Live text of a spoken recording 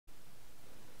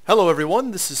Hello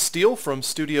everyone, this is Steele from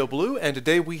Studio Blue, and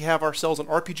today we have ourselves an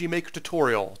RPG Maker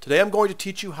tutorial. Today I'm going to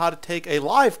teach you how to take a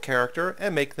live character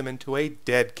and make them into a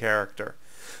dead character.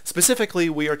 Specifically,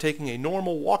 we are taking a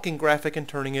normal walking graphic and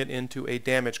turning it into a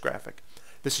damage graphic.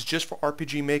 This is just for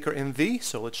RPG Maker MV,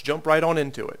 so let's jump right on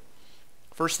into it.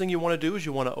 First thing you want to do is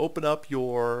you want to open up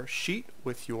your sheet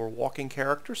with your walking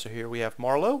character. So here we have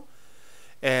Marlowe.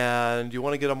 And you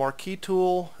want to get a marquee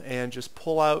tool and just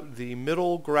pull out the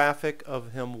middle graphic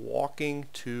of him walking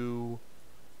to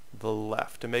the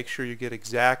left to make sure you get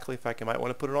exactly, in fact you might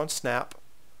want to put it on snap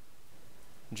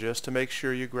just to make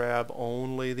sure you grab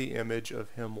only the image of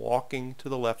him walking to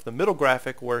the left, the middle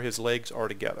graphic where his legs are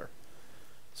together.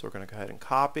 So we're going to go ahead and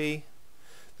copy.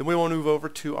 Then we want to move over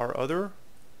to our other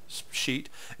sheet.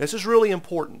 And this is really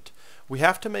important. We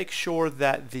have to make sure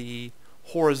that the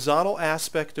horizontal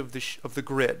aspect of the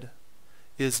grid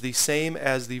is the same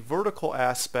as the vertical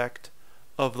aspect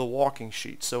of the walking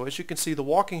sheet. So as you can see, the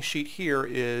walking sheet here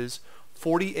is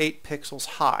 48 pixels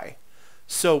high.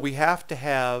 So we have to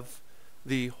have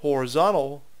the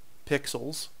horizontal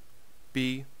pixels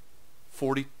be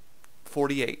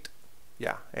 48.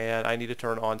 Yeah, and I need to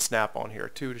turn on snap on here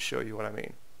too to show you what I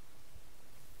mean.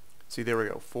 See, there we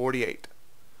go, 48.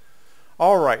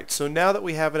 Alright, so now that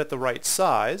we have it at the right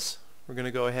size, we're going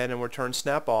to go ahead and return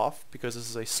snap off because this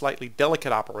is a slightly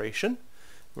delicate operation.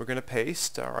 We're going to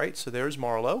paste. Alright, so there's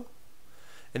Marlowe.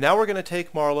 And now we're going to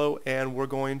take Marlowe and we're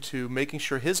going to, making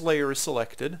sure his layer is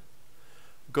selected,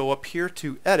 go up here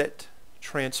to Edit,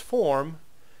 Transform,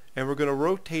 and we're going to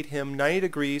rotate him 90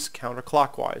 degrees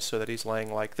counterclockwise so that he's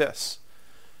laying like this.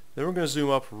 Then we're going to zoom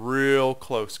up real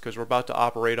close because we're about to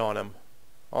operate on him.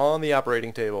 On the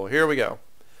operating table. Here we go.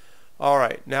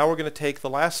 Alright, now we're going to take the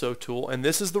lasso tool, and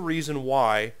this is the reason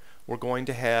why we're going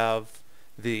to have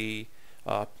the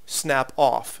snap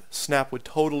off. Snap would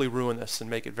totally ruin this and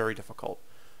make it very difficult.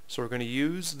 So we're going to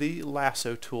use the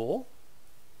lasso tool,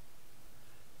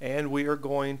 and we are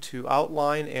going to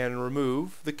outline and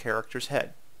remove the character's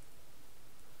head.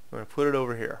 I'm going to put it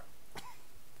over here.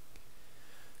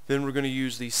 Then we're going to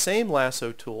use the same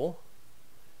lasso tool,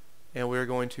 and we're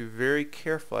going to very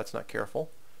careful, that's not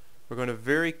careful, we're going to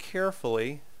very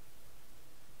carefully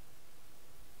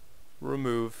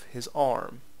remove his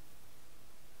arm.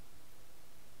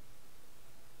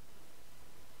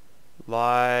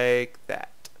 Like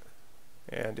that.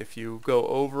 And if you go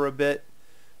over a bit,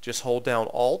 just hold down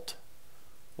Alt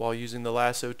while using the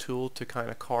lasso tool to kind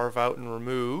of carve out and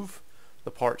remove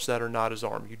the parts that are not his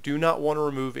arm. You do not want to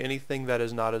remove anything that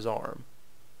is not his arm.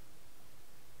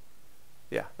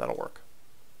 Yeah, that'll work.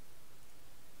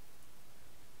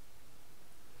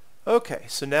 Okay,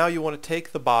 so now you want to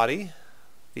take the body,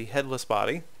 the headless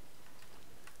body,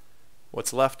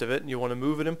 what's left of it, and you want to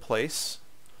move it in place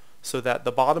so that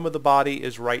the bottom of the body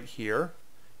is right here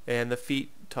and the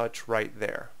feet touch right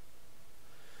there.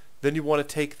 Then you want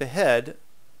to take the head,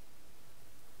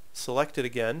 select it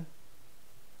again,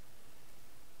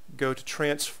 go to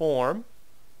Transform,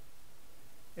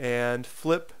 and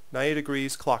flip 90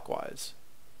 degrees clockwise.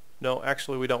 No,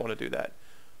 actually we don't want to do that.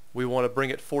 We want to bring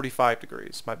it 45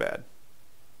 degrees, my bad.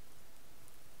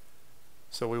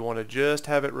 So we want to just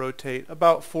have it rotate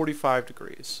about 45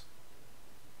 degrees.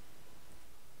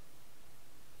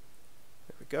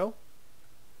 There we go.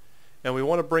 And we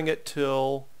want to bring it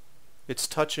till it's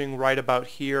touching right about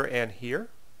here and here.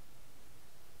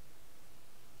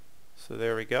 So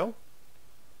there we go.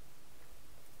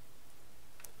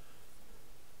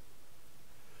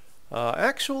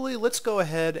 Actually, let's go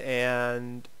ahead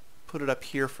and put it up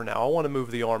here for now. I want to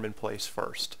move the arm in place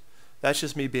first. That's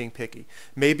just me being picky.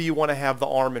 Maybe you want to have the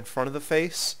arm in front of the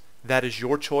face. That is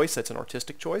your choice. That's an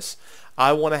artistic choice.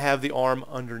 I want to have the arm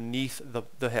underneath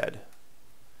the head.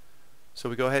 So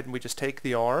we go ahead and we just take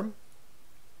the arm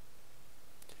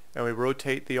and we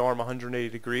rotate the arm 180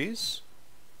 degrees.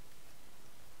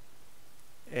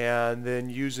 And then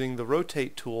using the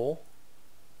rotate tool,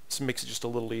 this makes it just a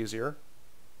little easier,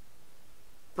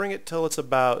 bring it till it's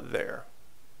about there.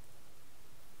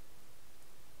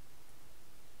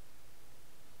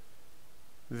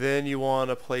 Then you want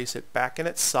to place it back in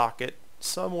its socket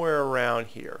somewhere around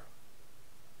here.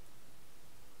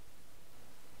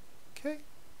 Okay.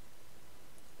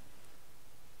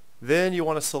 Then you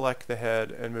want to select the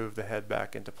head and move the head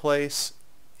back into place.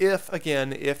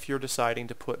 If you're deciding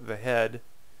to put the head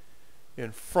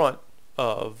in front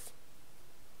of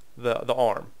the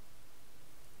arm.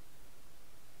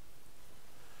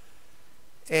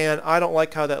 And I don't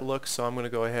like how that looks, so I'm going to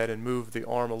go ahead and move the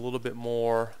arm a little bit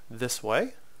more this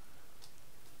way.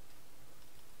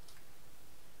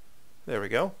 There we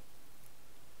go.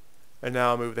 And now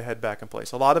I'll move the head back in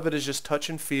place. A lot of it is just touch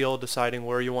and feel, deciding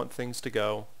where you want things to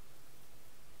go,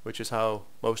 which is how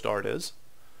most art is.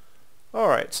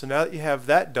 Alright, so now that you have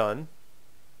that done,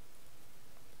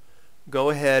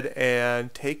 go ahead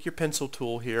and take your pencil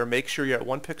tool here, make sure you're at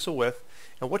 1 pixel width,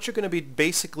 and what you're going to be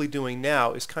basically doing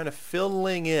now is kind of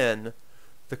filling in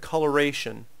the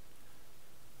coloration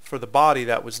for the body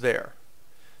that was there.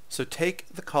 So take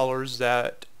the colors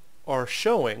that are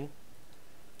showing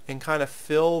and kind of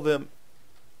fill them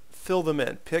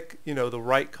in. Pick, the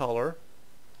right color.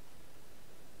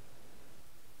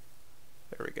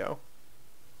 There we go.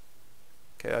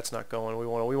 Okay, that's not going. We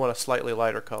want a slightly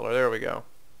lighter color. There we go.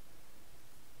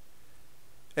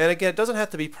 And again, it doesn't have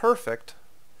to be perfect,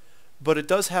 but it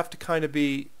does have to kind of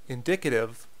be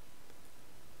indicative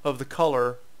of the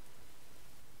color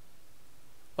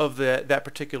of that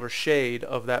particular shade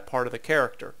of that part of the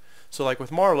character. So like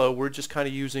with Marlowe, we're just kind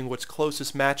of using what's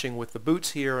closest matching with the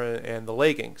boots here and the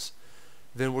leggings.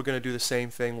 Then we're going to do the same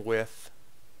thing with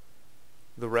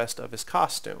the rest of his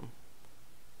costume.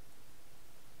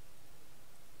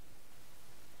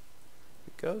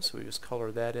 There we go. So we just color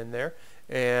that in there.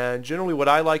 And generally what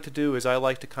I like to do is I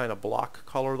like to kind of block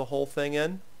color the whole thing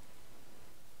in.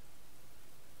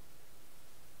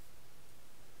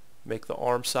 Make the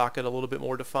arm socket a little bit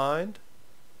more defined.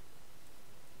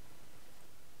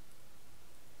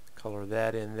 Color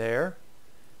that in there.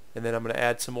 And then I'm going to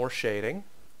add some more shading.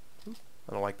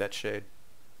 I don't like that shade.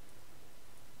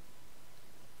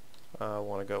 I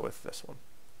want to go with this one.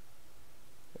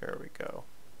 There we go.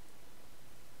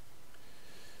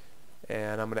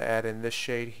 And I'm going to add in this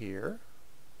shade here.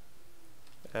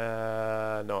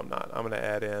 No, I'm not. I'm going to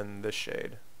add in this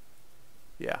shade.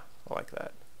 Yeah, I like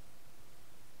that.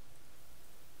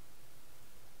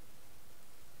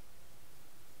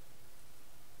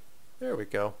 There we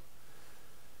go.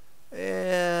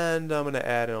 And I'm going to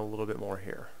add in a little bit more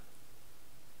here.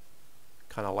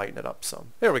 Kind of lighten it up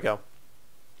some. There we go.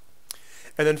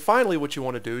 And then finally what you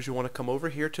want to do is you want to come over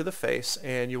here to the face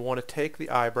and you want to take the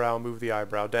eyebrow and move the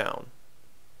eyebrow down.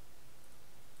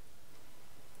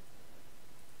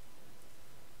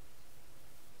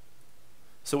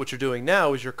 So what you're doing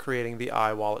now is you're creating the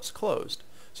eye while it's closed.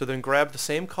 So then grab the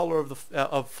same color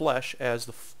of flesh as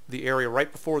the area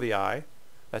right before the eye.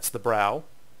 That's the brow.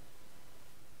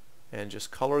 And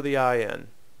just color the eye in.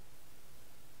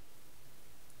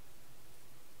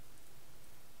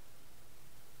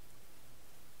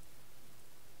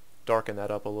 Darken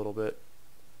that up a little bit.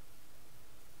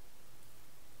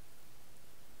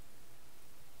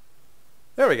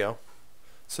 There we go.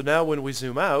 So now when we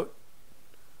zoom out,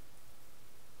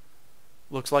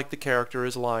 looks like the character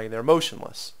is lying there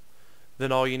motionless.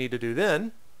 Then all you need to do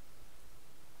then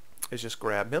is just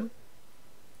grab him,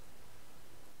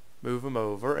 move him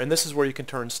over, and this is where you can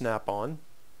turn snap on,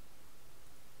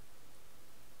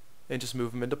 and just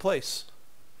move him into place.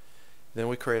 Then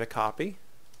we create a copy.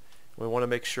 We want to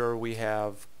make sure we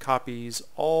have copies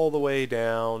all the way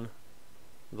down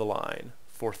the line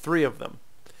for 3 of them,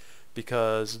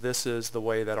 because this is the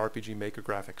way that RPG Maker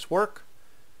graphics work.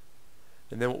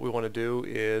 And then what we want to do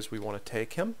is we want to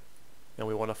take him and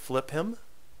we want to flip him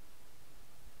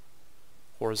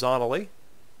horizontally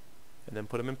and then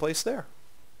put him in place there.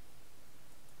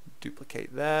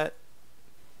 Duplicate that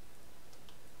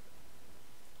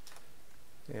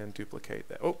and duplicate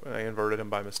that. Oh, I inverted him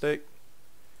by mistake.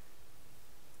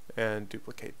 And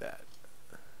duplicate that.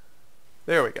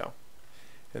 There we go.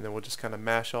 And then we'll just kind of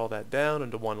mash all that down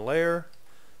into one layer,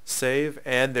 save,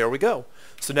 and there we go.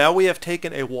 So now we have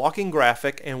taken a walking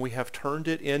graphic and we have turned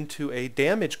it into a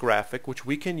damage graphic, which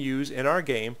we can use in our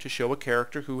game to show a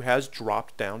character who has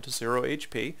dropped down to 0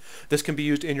 HP. This can be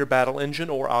used in your battle engine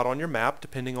or out on your map,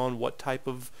 depending on what type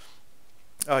of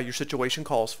your situation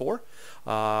calls for.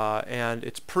 And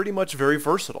it's pretty much very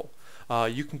versatile.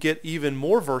 You can get even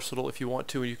more versatile if you want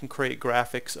to, and you can create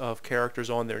graphics of characters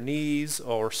on their knees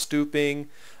or stooping.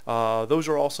 Those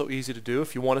are also easy to do.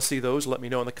 If you want to see those, let me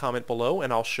know in the comment below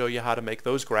and I'll show you how to make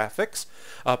those graphics.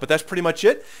 But that's pretty much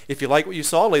it. If you like what you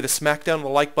saw, lay the smack down on the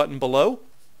like button below.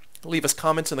 Leave us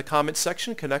comments in the comments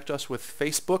section. Connect us with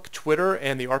Facebook, Twitter,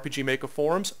 and the RPG Maker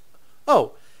forums.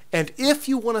 Oh, and if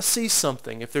you want to see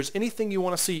something, if there's anything you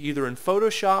want to see either in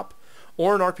Photoshop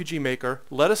or in RPG Maker,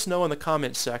 let us know in the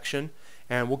comments section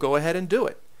and we'll go ahead and do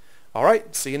it.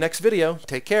 Alright, see you next video.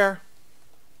 Take care.